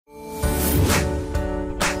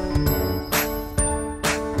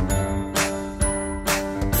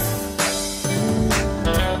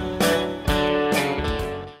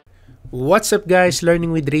What's up guys,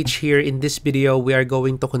 Learning with Rich here. In this video, we are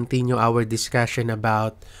going to continue our discussion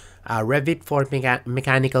about Revit for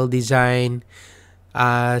mechanical design,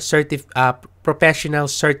 professional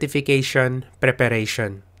certification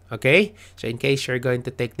preparation. Okay, so in case you're going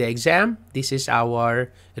to take the exam, this is our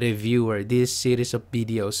reviewer, this series of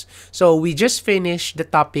videos. So we just finished the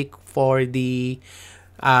topic for the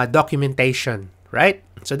documentation, right?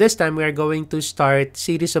 So this time we are going to start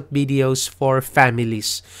series of videos for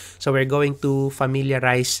families. So we're going to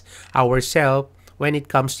familiarize ourselves when it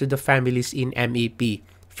comes to the families in MEP.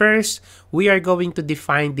 First, we are going to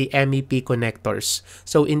define the MEP connectors.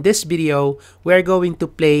 So in this video, we are going to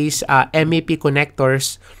place MEP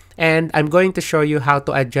connectors, and I'm going to show you how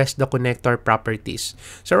to adjust the connector properties.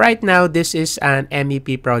 So right now, this is an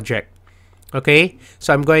MEP project. Okay,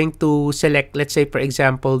 so I'm going to select, let's say, for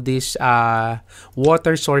example, this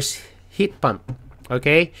water source heat pump.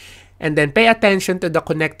 Okay, and then pay attention to the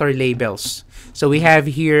connector labels. So we have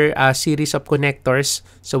here a series of connectors.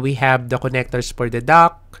 So we have the connectors for the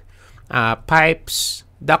duct, pipes,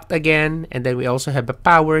 duct again, and then we also have a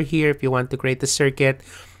power here if you want to create a circuit,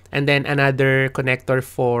 and then another connector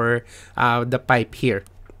for the pipe here.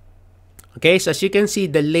 Okay, so as you can see,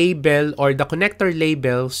 the label or the connector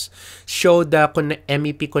labels show the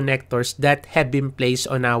MEP connectors that have been placed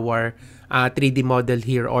on our 3D model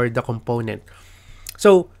here, or the component.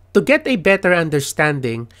 So to get a better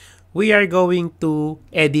understanding, we are going to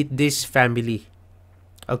edit this family.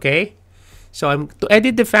 Okay, so to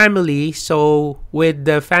edit the family, so with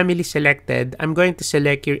the family selected, I'm going to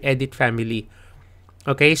select your edit family.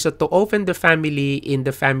 Okay, so to open the family in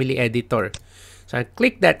the family editor, so I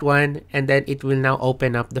click that one, and then it will now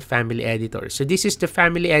open up the family editor. So this is the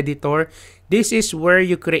family editor. This is where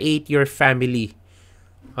you create your family.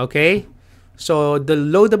 Okay, so the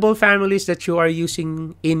loadable families that you are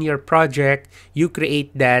using in your project, you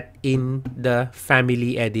create that in the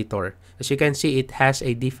family editor. As you can see, it has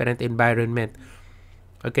a different environment.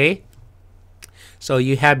 Okay, so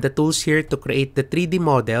you have the tools here to create the 3D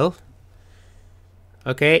model.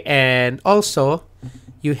 Okay, and also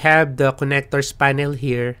you have the connectors panel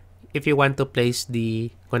here if you want to place the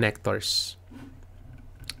connectors.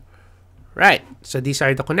 Right, so these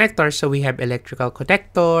are the connectors. So we have electrical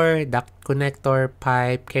connector, duct connector,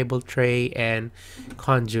 pipe, cable tray, and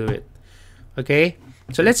conduit. Okay,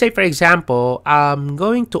 so let's say, for example, I'm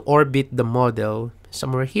going to orbit the model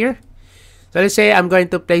somewhere here. So let's say I'm going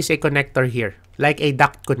to place a connector here, like a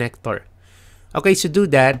duct connector. Okay, so do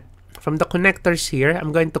that. From the connectors here,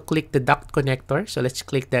 I'm going to click the duct connector. So let's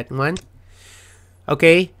click that one.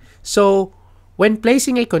 Okay, so when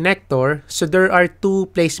placing a connector, so there are two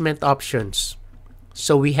placement options.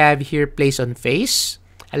 So we have here place on face,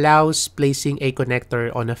 allows placing a connector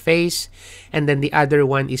on a face, and then the other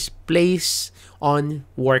one is place on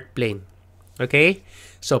work plane. Okay,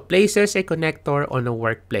 so places a connector on a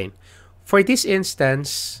work plane. For this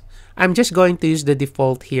instance, I'm just going to use the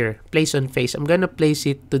default here, place on face. I'm going to place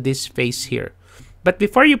it to this face here. But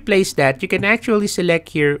before you place that, you can actually select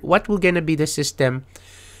here what will going to be the system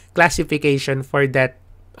classification for that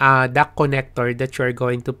duct connector that you're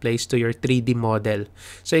going to place to your 3D model.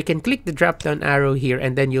 So you can click the drop down arrow here,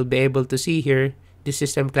 and then you'll be able to see here the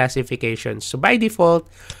system classification. So by default,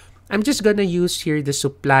 I'm just going to use here the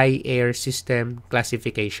supply air system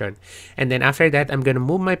classification. And then after that, I'm going to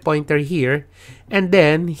move my pointer here. And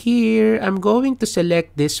then here, I'm going to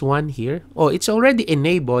select this one here. Oh, it's already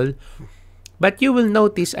enabled. But you will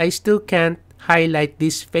notice I still can't highlight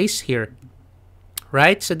this face here.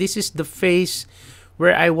 Right? So this is the face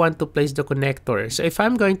where I want to place the connector. So if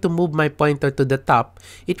I'm going to move my pointer to the top,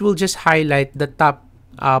 it will just highlight the top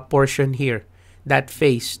portion here. That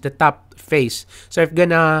face, the top face. So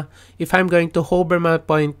if I'm going to hover my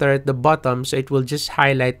pointer at the bottom, so it will just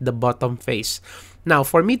highlight the bottom face. Now,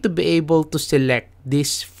 for me to be able to select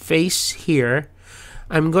this face here,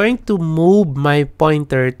 I'm going to move my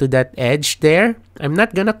pointer to that edge there. I'm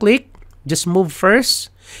not gonna click, just move first,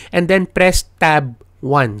 and then press tab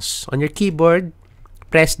once. On your keyboard,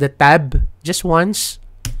 press the tab just once.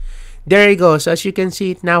 There you go. So as you can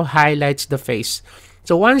see, it now highlights the face.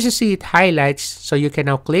 So once you see it highlights, so you can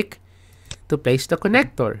now click to place the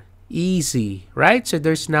connector. Easy, right? So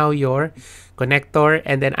there's now your connector,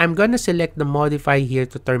 and then I'm going to select the modify here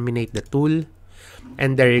to terminate the tool.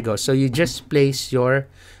 And there you go. So you just place your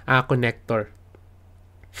connector.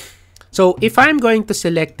 So if I'm going to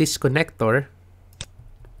select this connector,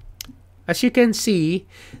 as you can see,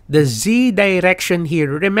 the Z direction here,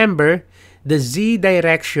 remember, the Z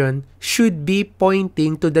direction should be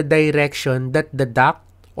pointing to the direction that the duct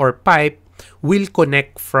or pipe will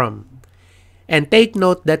connect from. And take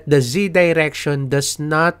note that the Z direction does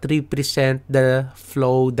not represent the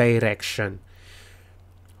flow direction.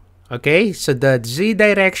 Okay, so the Z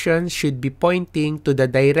direction should be pointing to the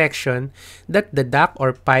direction that the duct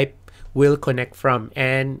or pipe will connect from,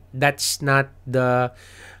 and that's not the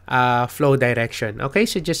flow direction. Okay,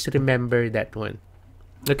 so just remember that one.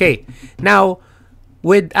 Okay, now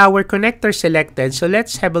with our connector selected, so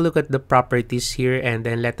let's have a look at the properties here and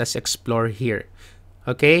then let us explore here.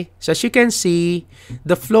 Okay, so as you can see,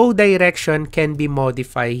 the flow direction can be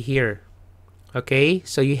modified here. Okay,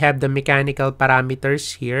 so you have the mechanical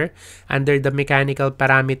parameters here. Under the mechanical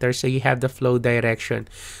parameters, so you have the flow direction.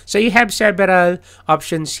 So you have several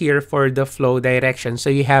options here for the flow direction. So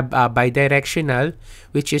you have bidirectional,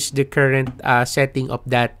 which is the current setting of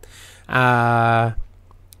that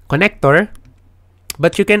connector.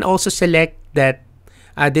 But you can also select that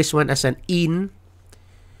this one as an in,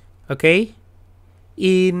 okay,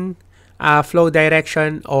 in flow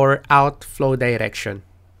direction or out flow direction.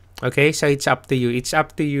 Okay, so it's up to you. It's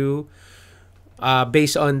up to you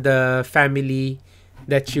based on the family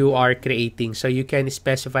that you are creating. So you can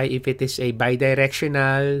specify if it is a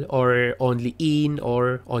bidirectional or only in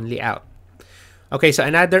or only out. Okay, so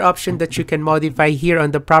another option that you can modify here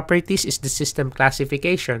on the properties is the system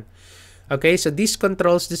classification. Okay, so this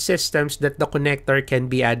controls the systems that the connector can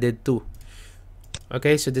be added to.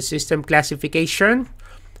 Okay, so the system classification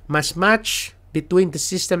must match between the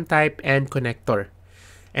system type and connector.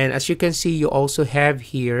 And as you can see, you also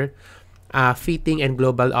have here fitting and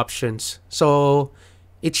global options. So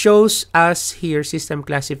it shows us here system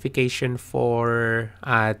classification for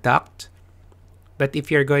duct. But if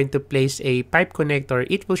you're going to place a pipe connector,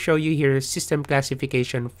 it will show you here system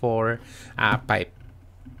classification for pipe.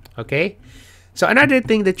 Okay. So another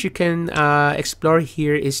thing that you can explore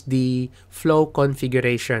here is the flow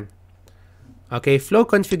configuration. Okay, flow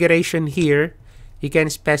configuration here, you can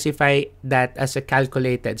specify that as a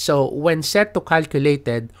calculated. So when set to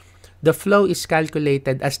calculated, the flow is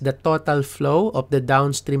calculated as the total flow of the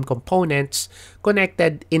downstream components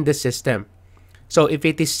connected in the system. So if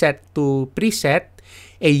it is set to preset,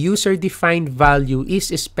 a user-defined value is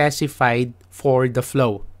specified for the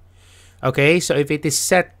flow. Okay, so if it is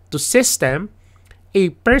set to system, a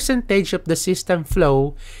percentage of the system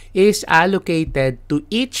flow is allocated to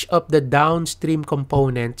each of the downstream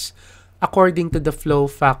components according to the flow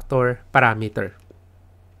factor parameter.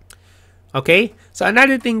 Okay, so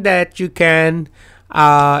another thing that you can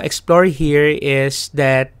explore here is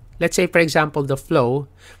that, let's say for example, the flow,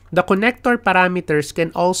 the connector parameters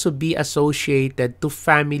can also be associated to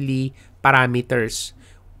family parameters.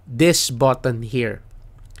 This button here.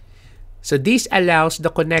 So this allows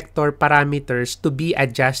the connector parameters to be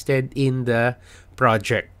adjusted in the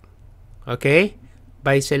project. Okay,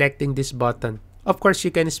 by selecting this button. Of course,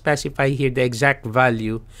 you can specify here the exact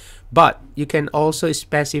value, but you can also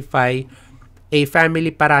specify a family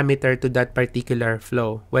parameter to that particular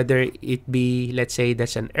flow, whether it be, let's say,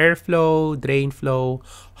 that's an airflow, drain flow,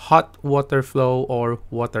 hot water flow, or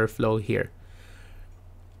water flow here.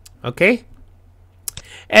 Okay.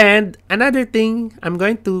 And another thing, I'm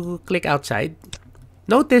going to click outside.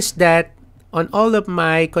 Notice that on all of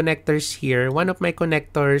my connectors here, one of my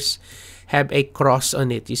connectors have a cross on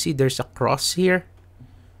it. You see there's a cross here.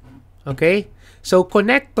 Okay, so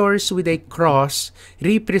connectors with a cross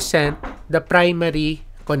represent the primary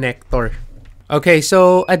connector. Okay,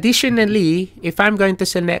 so additionally, if I'm going to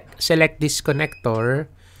select this connector,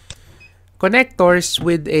 connectors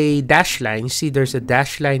with a dash line, see there's a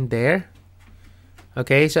dash line there.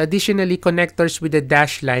 Okay, so additionally, connectors with a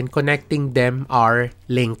dash line, connecting them are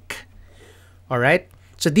link. Alright,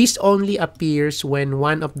 so this only appears when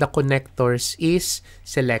one of the connectors is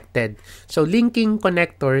selected. So linking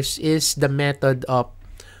connectors is the method of,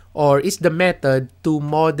 or is the method to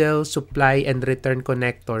model, supply, and return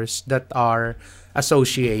connectors that are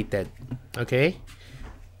associated. Okay,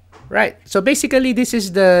 right, so basically this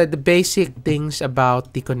is the basic things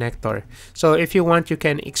about the connector. So if you want, you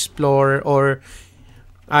can explore, or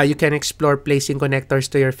you can explore placing connectors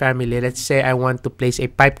to your family. Let's say I want to place a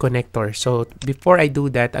pipe connector. So before I do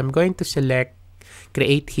that, I'm going to select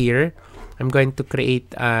create here. I'm going to create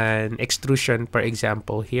an extrusion, for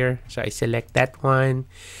example, here. So I select that one,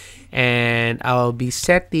 and I'll be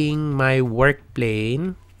setting my work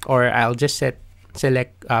plane, or I'll just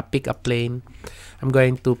select pick a plane. I'm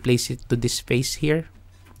going to place it to this face here.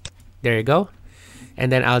 There you go. And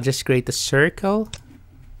then I'll just create a circle.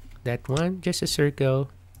 That one, just a circle.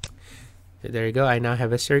 There you go. I now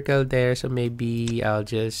have a circle there. So maybe I'll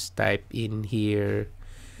just type in here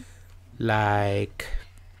like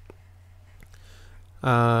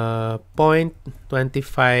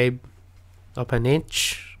 0.25 of an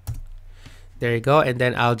inch. There you go. And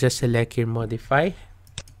then I'll just select here modify.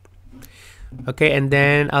 Okay, and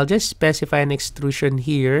then I'll just specify an extrusion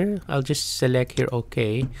here. I'll just select here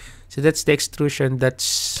okay. So that's the extrusion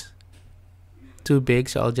that's too big,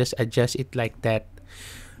 so I'll just adjust it like that.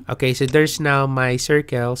 Okay, so there's now my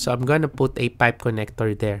circle, so I'm gonna put a pipe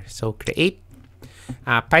connector there. So create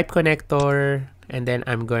a pipe connector, and then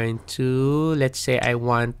I'm going to, let's say I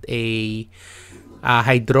want a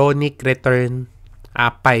hydronic return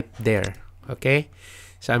pipe there. Okay,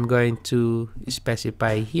 so I'm going to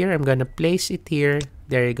specify here. I'm gonna place it here.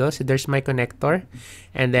 There you go. So there's my connector,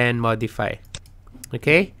 and then modify.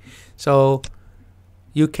 Okay, so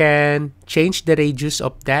you can change the radius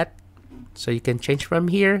of that. So you can change from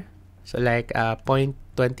here. So like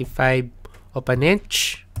 0.25 of an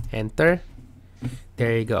inch. Enter.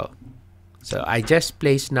 There you go. So I just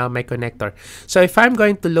placed now my connector. So if I'm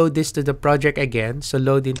going to load this to the project again, so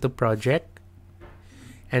load into project,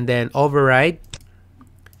 and then override.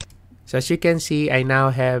 So as you can see, I now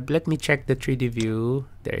have, let me check the 3D view.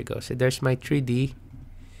 There you go. So there's my 3D.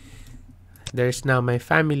 There's now my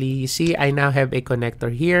family. You see, I now have a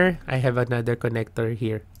connector here. I have another connector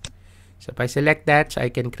here. So if I select that, so I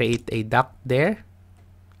can create a duct there,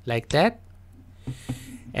 like that.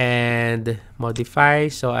 And modify.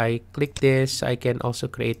 So I click this. So I can also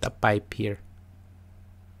create a pipe here,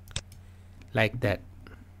 like that.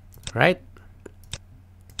 Right?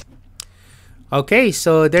 Okay,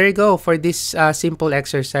 so there you go for this simple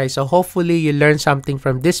exercise. So hopefully you learned something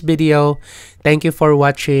from this video. Thank you for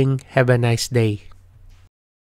watching. Have a nice day.